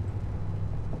story?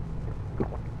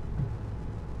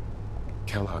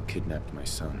 Kellogg kidnapped my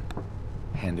son,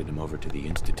 handed him over to the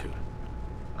Institute.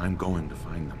 I'm going to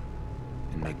find them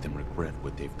and make them regret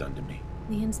what they've done to me.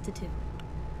 The Institute.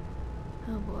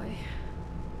 Oh boy.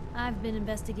 I've been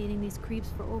investigating these creeps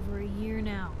for over a year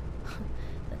now.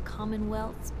 The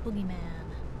Commonwealth's boogeyman.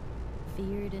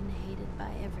 Feared and hated by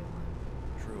everyone.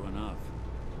 True enough.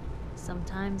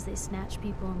 Sometimes they snatch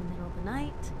people in the middle of the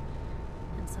night,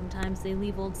 and sometimes they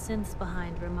leave old synths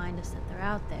behind to remind us that they're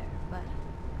out there. But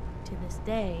to this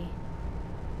day,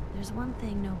 there's one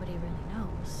thing nobody really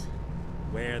knows.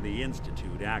 Where the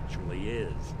Institute actually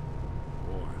is,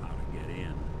 or how to get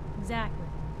in. Exactly.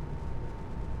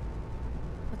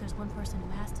 But there's one person who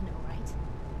has to know, right?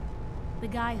 The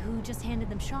guy who just handed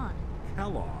them Sean.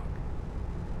 Kellogg.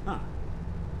 Huh.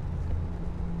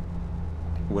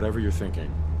 Whatever you're thinking,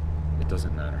 it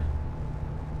doesn't matter.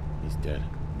 He's dead.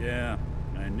 Yeah,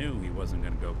 I knew he wasn't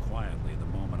gonna go quietly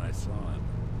the moment I saw him.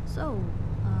 So,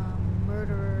 a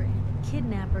murderer and a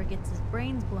kidnapper gets his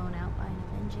brains blown out by an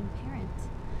avenging parent.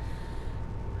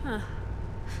 Huh.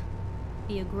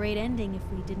 Be a great ending if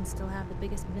we didn't still have the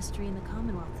biggest mystery in the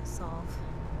Commonwealth to solve.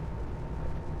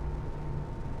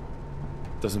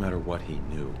 Doesn't matter what he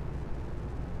knew.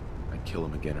 I'd kill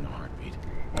him again in a heartbeat.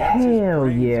 Hell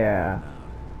yeah.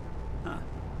 Huh.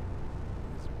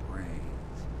 His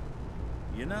brains.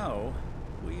 You know,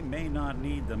 we may not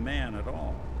need the man at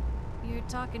all. You're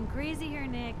talking crazy here,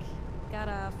 Nick. Got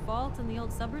a fault in the old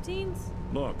subroutines?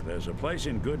 Look, there's a place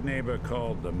in Good Neighbor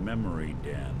called the Memory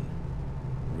Den.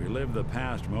 Relive the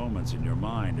past moments in your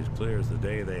mind as clear as the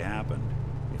day they happened.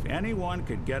 If anyone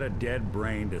could get a dead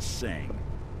brain to sing,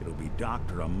 it'll be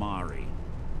Dr. Amari,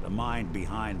 the mind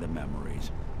behind the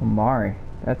memories. Amari?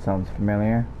 That sounds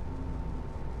familiar.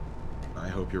 I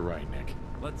hope you're right, Nick.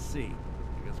 Let's see.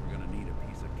 I guess we're gonna need a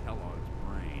piece of Kellogg's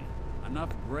brain.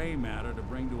 Enough gray matter to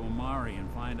bring to Omari and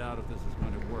find out if this is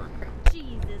going to work.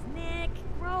 Jesus, Nick.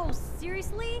 Gross.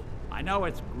 Seriously? I know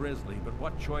it's grisly, but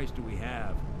what choice do we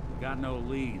have? We got no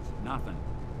leads, nothing.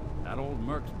 That old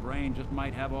Merc's brain just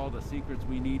might have all the secrets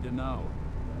we need to know.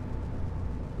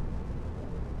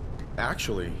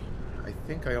 Actually, I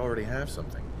think I already have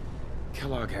something.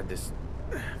 Kellogg had this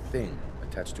thing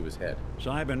attached to his head.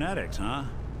 Cybernetics, huh?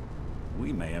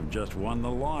 We may have just won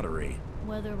the lottery.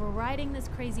 Whether we're riding this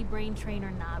crazy brain train or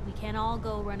not, we can't all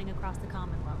go running across the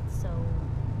Commonwealth, so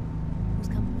who's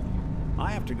coming with you?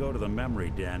 I have to go to the memory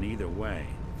den either way,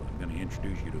 if I'm going to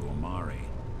introduce you to Omari.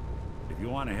 If you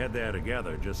want to head there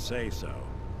together, just say so.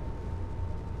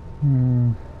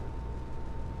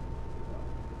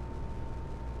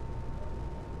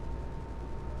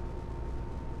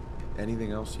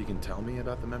 Anything else you can tell me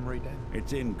about the memory den?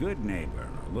 It's in Good Neighbor,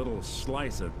 a little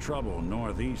slice of trouble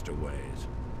northeast a ways.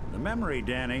 The memory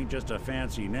den ain't just a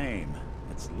fancy name,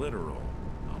 it's literal.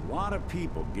 A lot of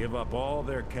people give up all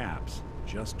their caps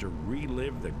just to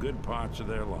relive the good parts of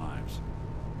their lives.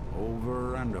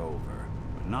 Over and over.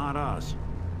 But not us.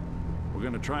 We're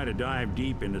gonna try to dive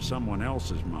deep into someone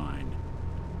else's mind.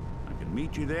 I can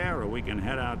meet you there, or we can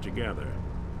head out together.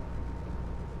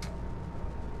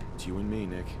 It's you and me,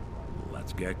 Nick.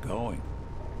 Let's get going.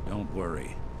 Don't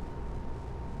worry.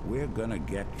 We're gonna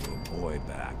get your boy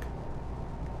back.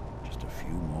 Just a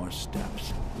few more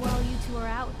steps. While you two are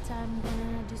out, I'm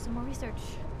gonna do some more research.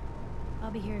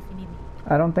 I'll be here if you need me.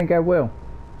 I don't think I will.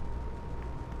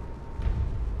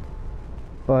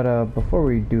 But before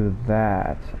we do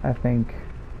that, I think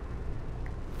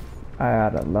I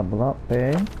oughta level up,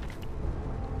 eh?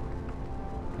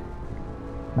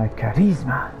 My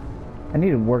charisma. I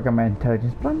need to work on my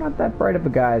intelligence, but I'm not that bright of a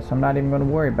guy, so I'm not even gonna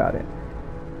worry about it.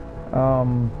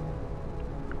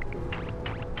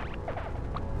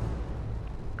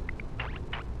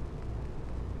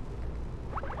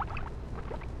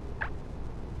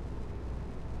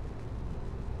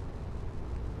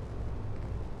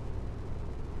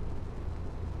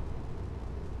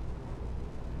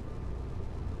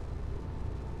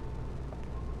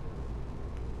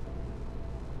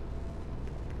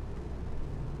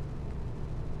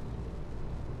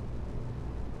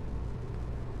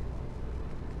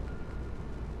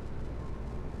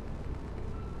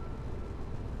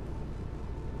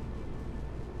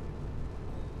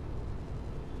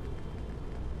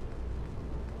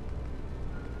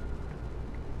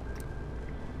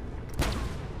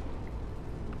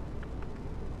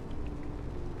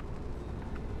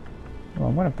 Well,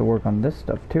 I'm gonna have to work on this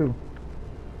stuff too.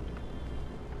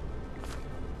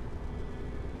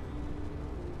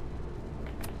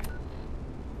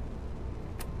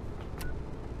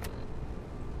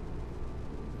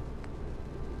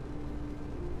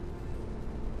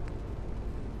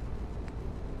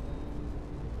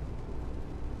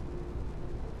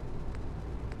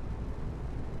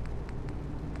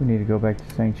 We need to go back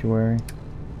to Sanctuary.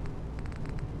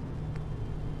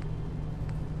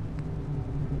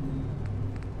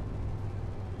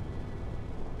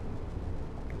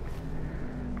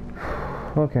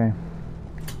 Okay.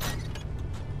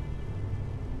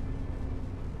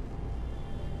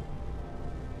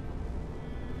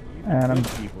 Even good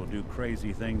people do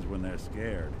crazy things when they're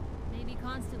scared. Maybe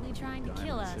constantly trying to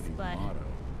kill us, but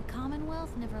the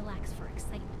Commonwealth never lacks for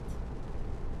excitement.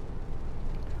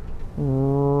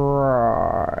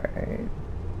 Right.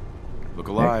 Look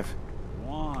alive.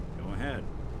 Go on, go ahead.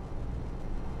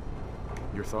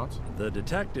 Your thoughts? The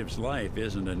detective's life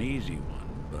isn't an easy one,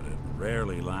 but it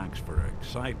rarely lacks for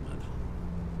excitement.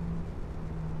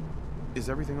 Is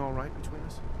everything all right between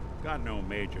us? Got no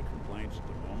major complaints at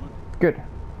the moment. Good.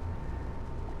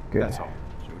 Good. That's all.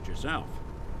 Suit yourself.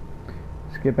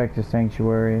 Let's get back to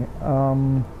Sanctuary.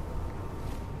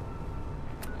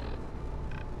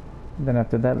 Then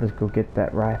after that, let's go get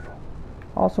that rifle.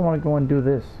 I also want to go and do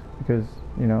this because,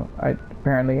 you know,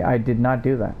 apparently I did not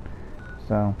do that.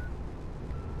 So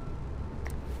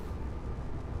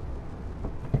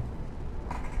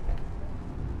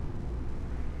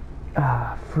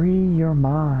free your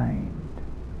mind.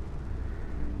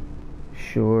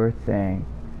 Sure thing.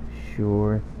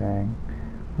 Sure thing.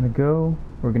 I'm gonna go.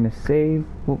 We're gonna save.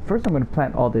 Well, first I'm gonna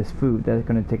plant all this food. That's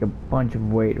gonna take a bunch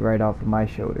of weight right off of my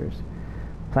shoulders.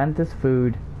 Plant this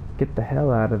food. Get the hell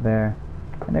out of there,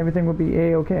 and everything will be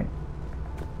a-okay.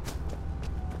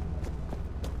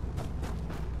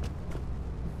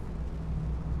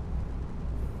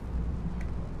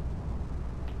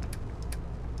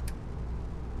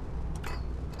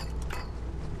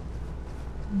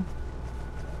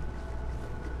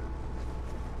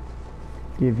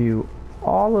 Give you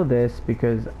all of this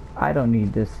because I don't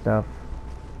need this stuff.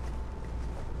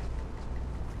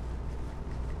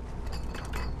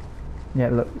 Yeah,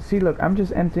 look. See, look. I'm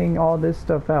just emptying all this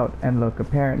stuff out. And look,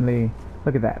 apparently...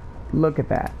 Look at that. Look at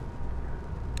that.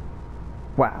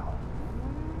 Wow.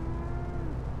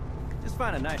 Just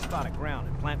find a nice spot of ground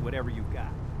and plant whatever you've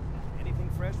got. Anything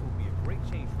fresh will be a great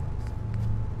change for us.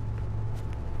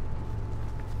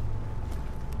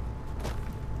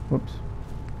 Whoops.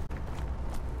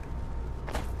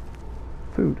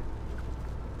 Food.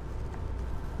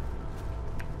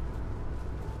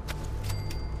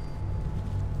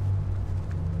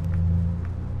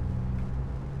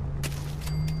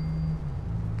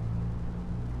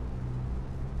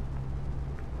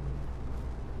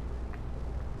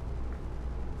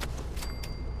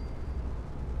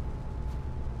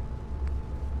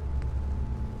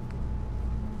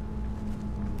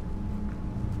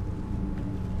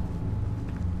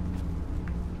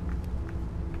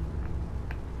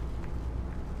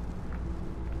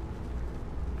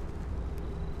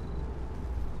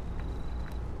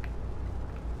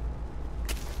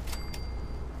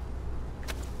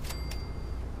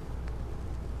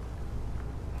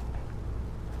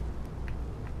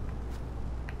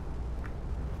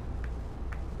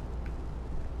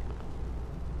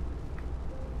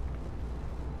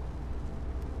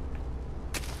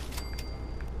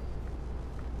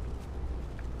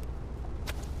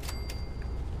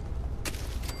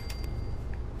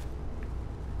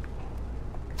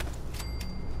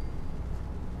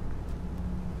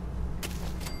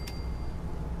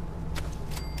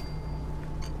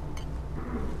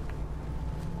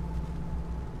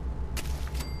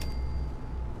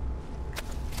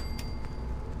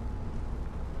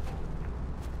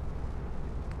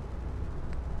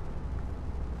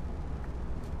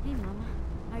 Hey, Mama.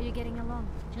 How are you getting along?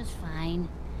 Just fine.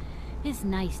 It's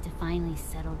nice to finally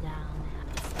settle down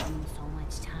after spending so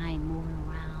much time moving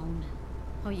around.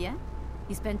 Oh, yeah?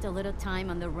 You spent a little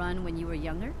time on the run when you were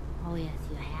younger? Oh, yes,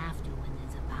 you have to when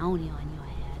there's a bounty on your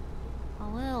head. A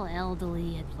little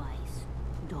elderly advice.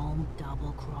 Don't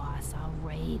double-cross a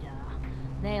raider.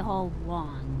 They hold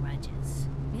long grudges.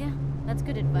 Yeah, that's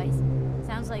good advice.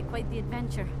 Sounds like quite the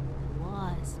adventure. It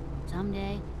was.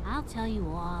 Someday, I'll tell you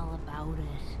all about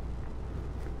it.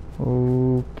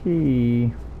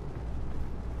 Okay.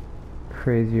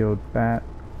 Crazy old bat.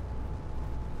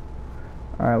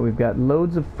 Alright, we've got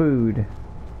loads of food.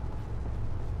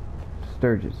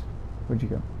 Sturgis. Where'd you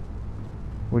go?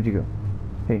 Where'd you go?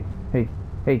 Hey, hey,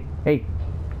 hey, hey!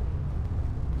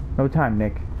 No time,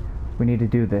 Nick. We need to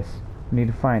do this. We need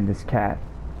to find this cat.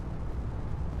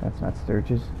 That's not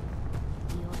Sturgis.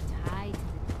 You're tied.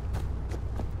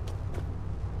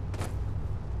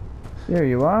 There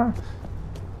you are.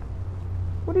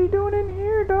 What are you doing in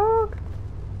here, dog?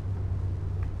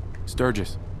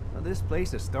 Sturgis. Well, this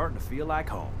place is starting to feel like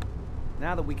home.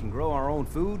 Now that we can grow our own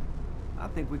food, I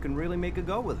think we can really make a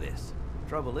go with this.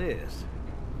 Trouble is,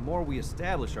 the more we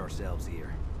establish ourselves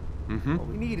here, what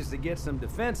we need is to get some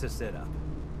defenses set up.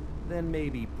 Then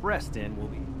maybe Preston will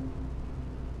be...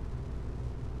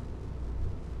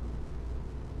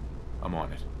 I'm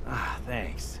on it. Ah,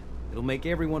 thanks. It'll make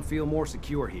everyone feel more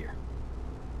secure here.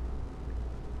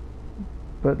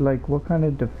 But, like, what kind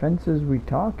of defenses we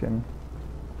talking?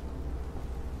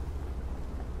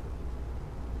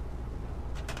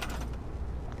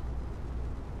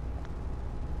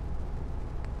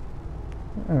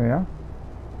 There we are.